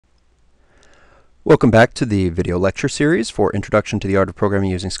Welcome back to the video lecture series for Introduction to the Art of Programming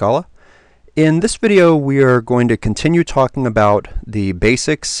Using Scala. In this video, we are going to continue talking about the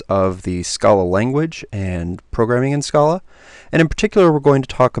basics of the Scala language and programming in Scala. And in particular, we're going to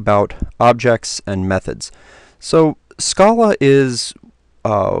talk about objects and methods. So Scala is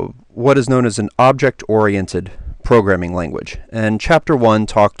what is known as an object-oriented programming language. And Chapter 1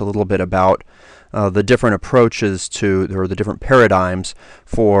 talked a little bit about the different approaches to, or the different paradigms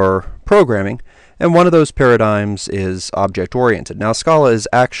for programming. And one of those paradigms is object-oriented. Now, Scala is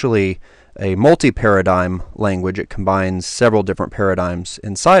actually a multi-paradigm language. It combines several different paradigms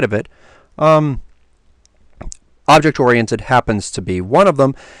inside of it. Object-oriented happens to be one of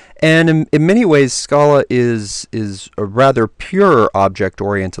them, and in many ways, Scala is a rather pure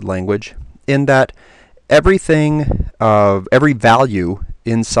object-oriented language in that everything, every value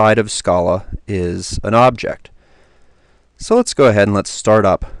inside of Scala is an object. So let's go ahead and let's start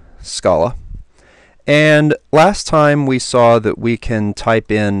up Scala. And last time we saw that we can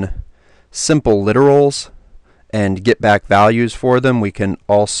type in simple literals and get back values for them. We can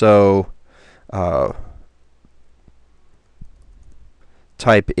also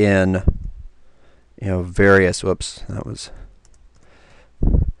type in, various,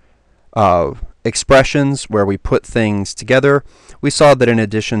 expressions where we put things together. We saw that in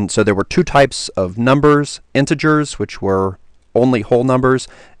addition, so there were two types of numbers: integers, which were only whole numbers,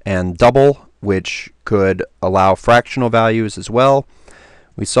 and double, which could allow fractional values as well.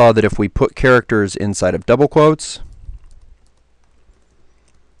 We saw that if we put characters inside of double quotes,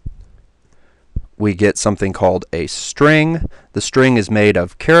 we get something called a string. The string is made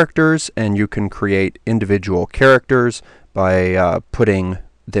of characters, and you can create individual characters by putting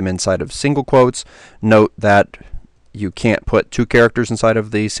them inside of single quotes. Note that you can't put two characters inside of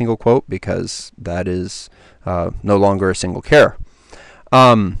the single quote because that is no longer a single char.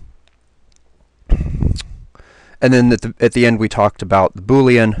 And then at the end we talked about the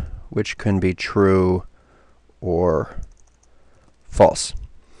Boolean, which can be true or false.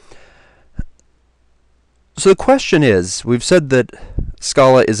 So the question is, we've said that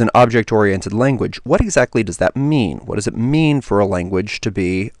Scala is an object-oriented language. What exactly does that mean? What does it mean for a language to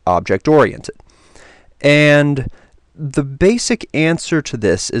be object-oriented? And the basic answer to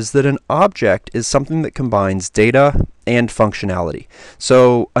this is that an object is something that combines data and functionality.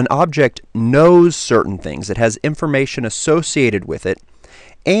 So an object knows certain things. It has information associated with it,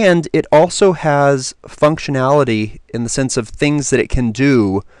 and it also has functionality in the sense of things that it can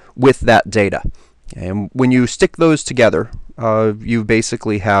do with that data. And when you stick those together, you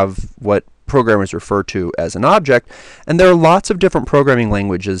basically have what programmers refer to as an object. And there are lots of different programming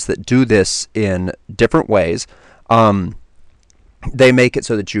languages that do this in different ways. They make it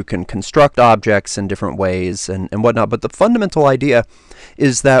so that you can construct objects in different ways and whatnot. But the fundamental idea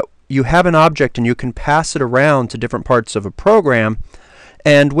is that you have an object and you can pass it around to different parts of a program.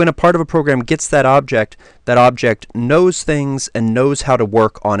 And when a part of a program gets that object knows things and knows how to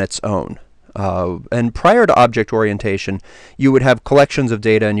work on its own. And prior to object orientation, you would have collections of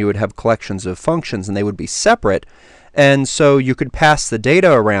data and you would have collections of functions, and they would be separate. And so you could pass the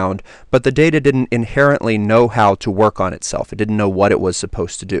data around, but the data didn't inherently know how to work on itself. It didn't know what it was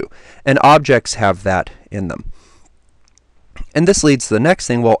supposed to do. And objects have that in them. And this leads to the next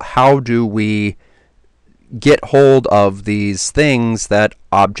thing. Well, how do we get hold of these things that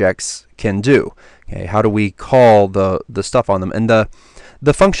objects can do? Okay, how do we call the stuff on them? And the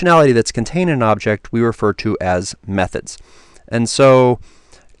functionality that's contained in an object we refer to as methods. And so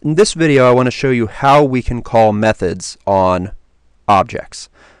in this video, I want to show you how we can call methods on objects.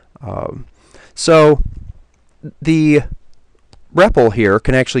 So the REPL here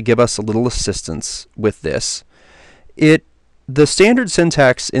can actually give us a little assistance with this. The standard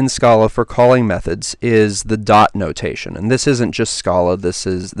syntax in Scala for calling methods is the dot notation, and this isn't just Scala.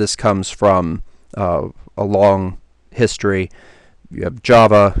 This comes from a long history. You have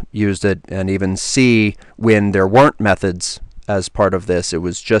Java used it, and even C, when there weren't methods as part of this, it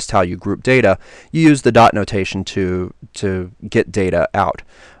was just how you group data. You use the dot notation to get data out.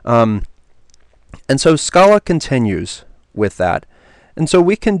 And so Scala continues with that. And so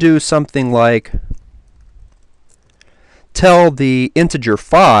we can do something like tell the integer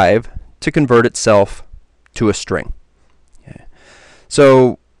 5 to convert itself to a string. Okay.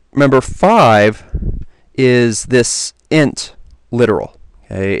 So remember, 5 is this int literal.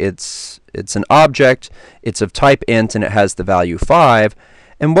 Okay, it's an object, it's of type int, and it has the value 5.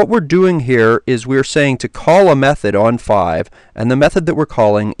 And what we're doing here is we're saying to call a method on 5, and the method that we're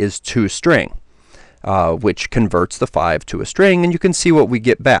calling is toString, which converts the 5 to a string, and you can see what we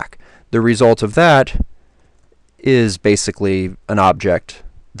get back. The result of that is basically an object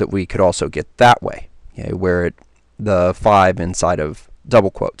that we could also get that way, okay, where the 5 inside of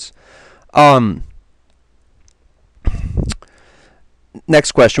double quotes.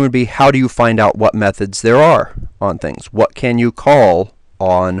 Next question would be, how do you find out what methods there are on things? What can you call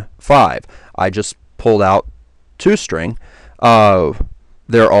on 5? I just pulled out toString.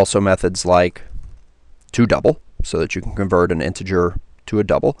 There are also methods like toDouble, so that you can convert an integer to a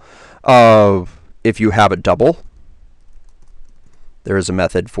double. If you have a double, there is a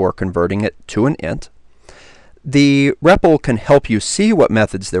method for converting it to an int. The REPL can help you see what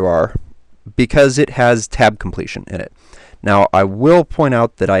methods there are because it has tab completion in it. Now, I will point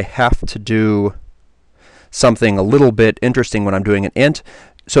out that I have to do something a little bit interesting when I'm doing an int.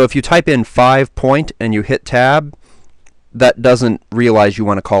 So if you type in 5 point and you hit tab, that doesn't realize you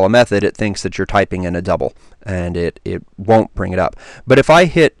want to call a method. It thinks that you're typing in a double, and it won't bring it up. But if I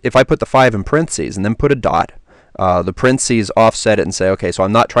put the 5 in parentheses and then put a dot, the parentheses offset it and say, okay, so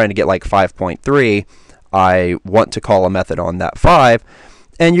I'm not trying to get like 5.3. I want to call a method on that 5.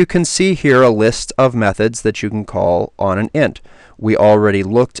 And you can see here a list of methods that you can call on an int. We already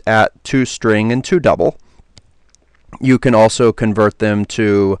looked at toString and toDouble. You can also convert them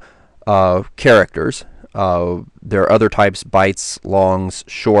to characters. There are other types, bytes, longs,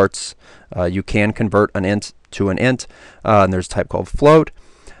 shorts. You can convert an int to an int, and there's a type called float.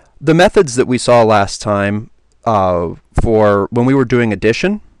 The methods that we saw last time for when we were doing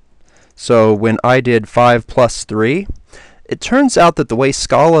addition, so when I did 5 plus 3, it turns out that the way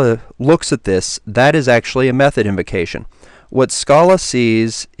Scala looks at this, that is actually a method invocation. What Scala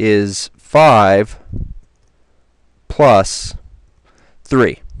sees is 5 plus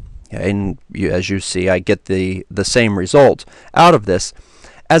 3. And as you see, I get the same result out of this.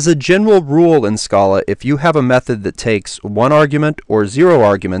 As a general rule in Scala, if you have a method that takes 1 argument or 0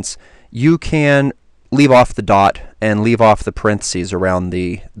 arguments, you can leave off the dot and leave off the parentheses around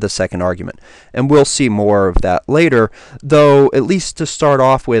the second argument. And we'll see more of that later, though at least to start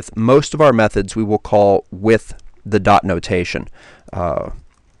off with, most of our methods we will call with the dot notation.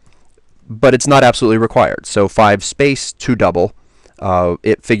 But it's not absolutely required. So 5 space toDouble,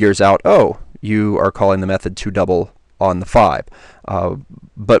 it figures out, oh, you are calling the method toDouble on the 5.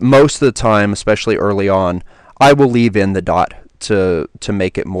 But most of the time, especially early on, I will leave in the dot to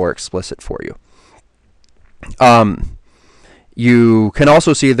make it more explicit for you. You can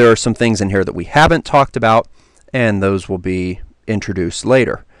also see there are some things in here that we haven't talked about, and those will be introduced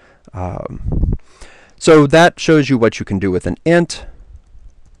later. So that shows you what you can do with an int.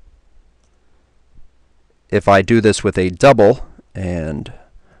 If I do this with a double, and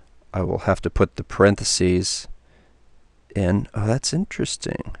I will have to put the parentheses in. Oh, that's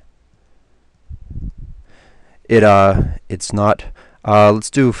interesting. It's not. Let's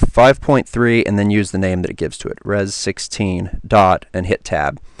do 5.3 and then use the name that it gives to it, res16 dot, and hit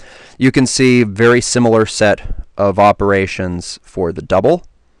tab. You can see very similar set of operations for the double.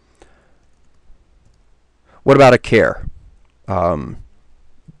 What about a char?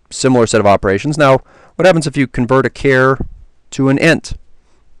 Similar set of operations. Now, what happens if you convert a char to an int?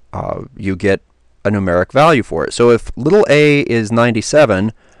 You get a numeric value for it. So if little a is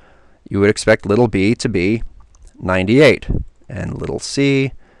 97, you would expect little b to be 98. And little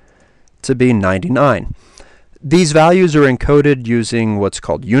c to be 99. These values are encoded using what's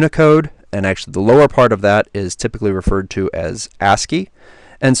called Unicode, and actually the lower part of that is typically referred to as ASCII.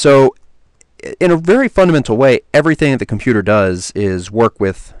 And so in a very fundamental way, everything that the computer does is work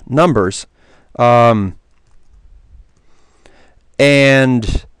with numbers. And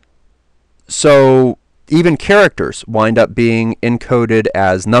so even characters wind up being encoded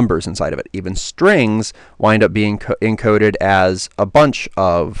as numbers inside of it. Even strings wind up being encoded as a bunch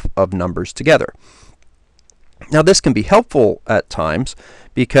of numbers together. Now this can be helpful at times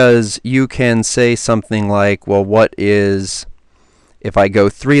because you can say something like, well, what is, if I go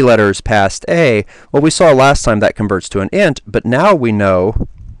 3 letters past A, well, we saw last time that converts to an int, but now we know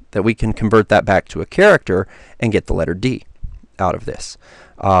that we can convert that back to a character and get the letter D out of this.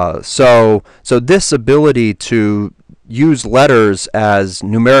 So this ability to use letters as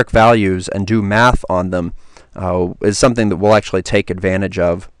numeric values and do math on them is something that we'll actually take advantage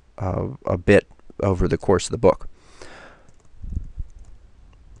of a bit over the course of the book.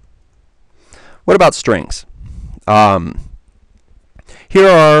 What about strings? Here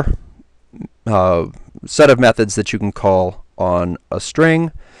are a set of methods that you can call on a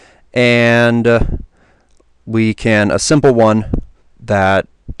string, and we can, a simple one that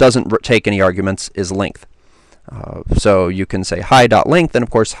doesn't take any arguments is length. So you can say hi.length, and of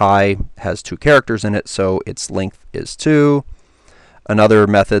course hi has 2 characters in it, so its length is 2. Another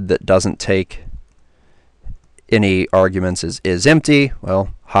method that doesn't take any arguments is empty.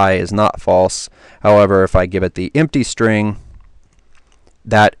 Well, high is not false. However, if I give it the empty string,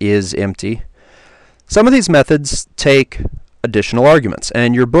 that is empty. Some of these methods take additional arguments,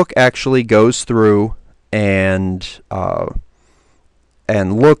 and your book actually goes through and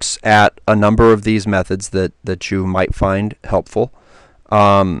looks at a number of these methods that you might find helpful.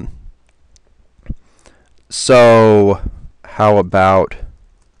 So how about,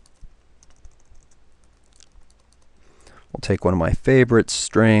 we'll take one of my favorite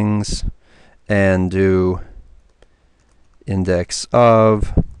strings and do index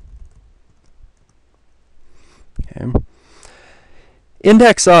of. Okay.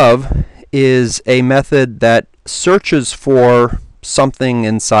 Index of is a method that searches for something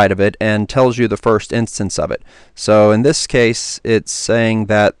inside of it and tells you the first instance of it. So in this case, it's saying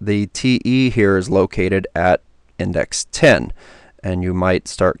that the TE here is located at index 10. And you might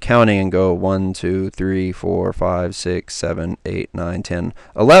start counting and go 1, 2, 3, 4, 5, 6, 7, 8, 9, 10,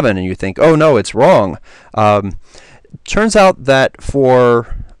 11. And you think, oh no, it's wrong. Turns out that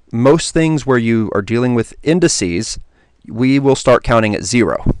for most things where you are dealing with indices, we will start counting at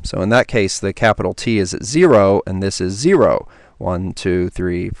 0. So in that case, the capital T is at 0, and this is 0. 1, 2,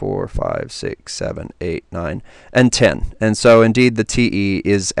 3, 4, 5, 6, 7, 8, 9, and 10. And so indeed the TE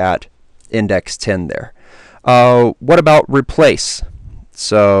is at index 10 there. What about replace?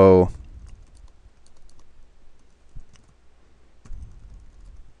 So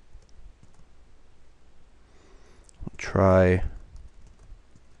try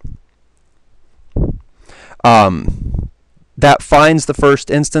that finds the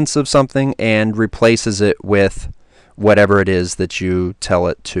first instance of something and replaces it with whatever it is that you tell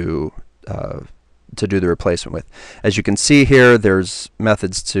it to do the replacement with. As you can see here, there's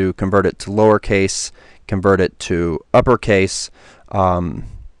methods to convert it to lowercase, convert it to uppercase. Many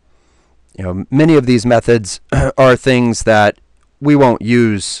of these methods are things that we won't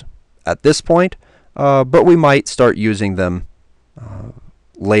use at this point, but we might start using them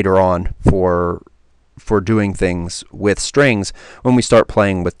later on for doing things with strings when we start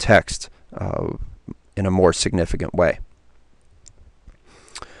playing with text in a more significant way.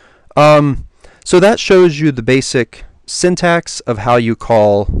 So that shows you the basic syntax of how you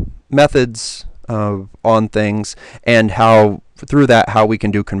call methods on things, and how through that how we can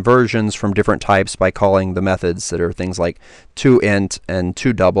do conversions from different types by calling the methods that are things like toInt and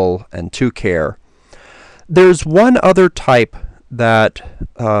toDouble and toChar. There's one other type that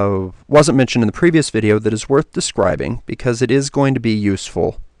wasn't mentioned in the previous video that is worth describing because it is going to be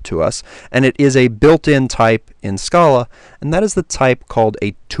useful to us, and it is a built-in type in Scala, and that is the type called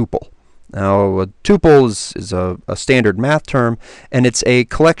a tuple. Now, a tuple is a standard math term, and it's a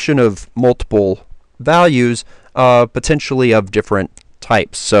collection of multiple values, potentially of different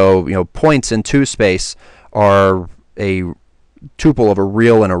types. So, points in 2-space are a tuple of a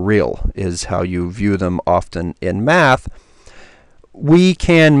real and a real, is how you view them often in math. We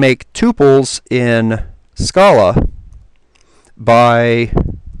can make tuples in Scala by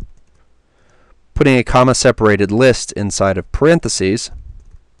putting a comma-separated list inside of parentheses.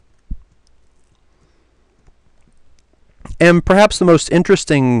 And perhaps the most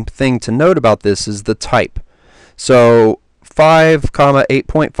interesting thing to note about this is the type. So 5,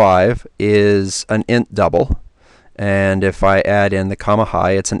 8.5 is an int double, and if I add in the comma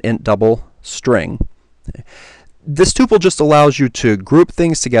high, it's an int double string. This tuple just allows you to group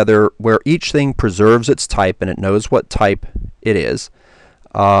things together where each thing preserves its type and it knows what type it is.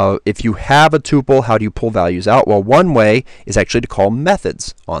 If you have a tuple, how do you pull values out? Well, one way is actually to call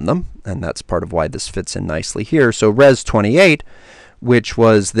methods on them, and that's part of why this fits in nicely here. So res28, which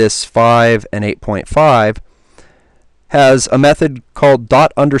was this 5 and 8.5, has a method called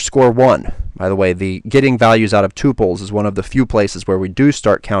 ._1. By the way, the getting values out of tuples is one of the few places where we do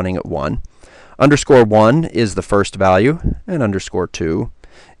start counting at 1. _1 is the first value, and _2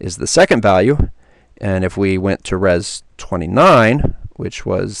 is the second value. And if we went to res29, which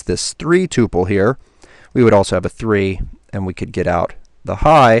was this 3 tuple here, we would also have a 3, and we could get out the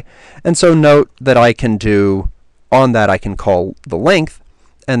high. And so note that I can do, on that I can call the length,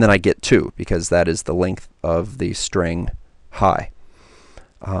 and then I get 2, because that is the length of the string high.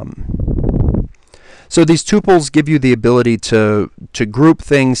 So these tuples give you the ability to group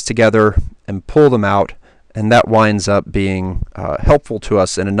things together and pull them out, and that winds up being helpful to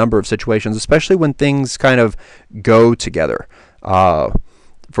us in a number of situations, especially when things kind of go together.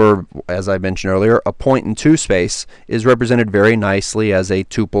 For, as I mentioned earlier, a point in 2-space is represented very nicely as a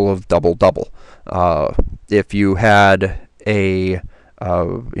tuple of double-double. If you had a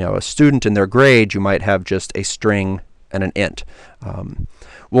student in their grade, you might have just a string and an int.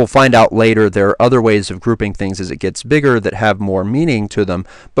 We'll find out later there are other ways of grouping things as it gets bigger that have more meaning to them,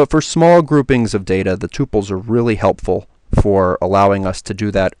 but for small groupings of data, the tuples are really helpful for allowing us to do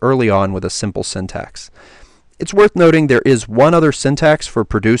that early on with a simple syntax. It's worth noting there is one other syntax for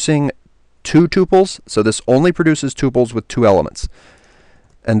producing two tuples, so this only produces tuples with two elements,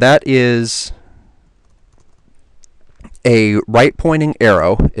 and that is a right-pointing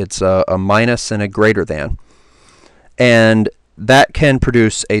arrow. It's a minus and a greater than, and that can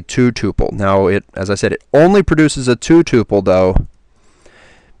produce a two-tuple. Now, as I said, it only produces a two-tuple, though,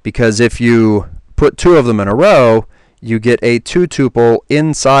 because if you put two of them in a row, you get a two-tuple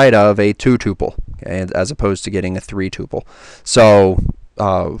inside of a two-tuple, okay, as opposed to getting a three-tuple. So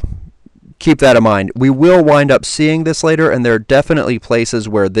keep that in mind. We will wind up seeing this later, and there are definitely places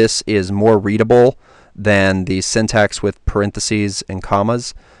where this is more readable than the syntax with parentheses and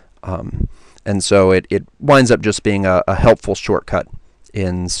commas. And so it winds up just being a helpful shortcut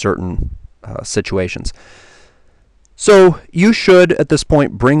in certain situations. So you should, at this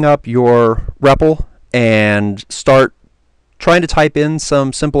point, bring up your REPL and start trying to type in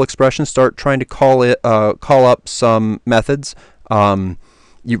some simple expressions. Start trying to call up some methods.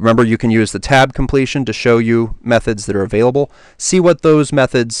 You remember, you can use the tab completion to show you methods that are available. See what those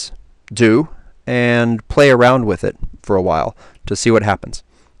methods do and play around with it for a while to see what happens.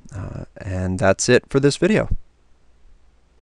 And that's it for this video.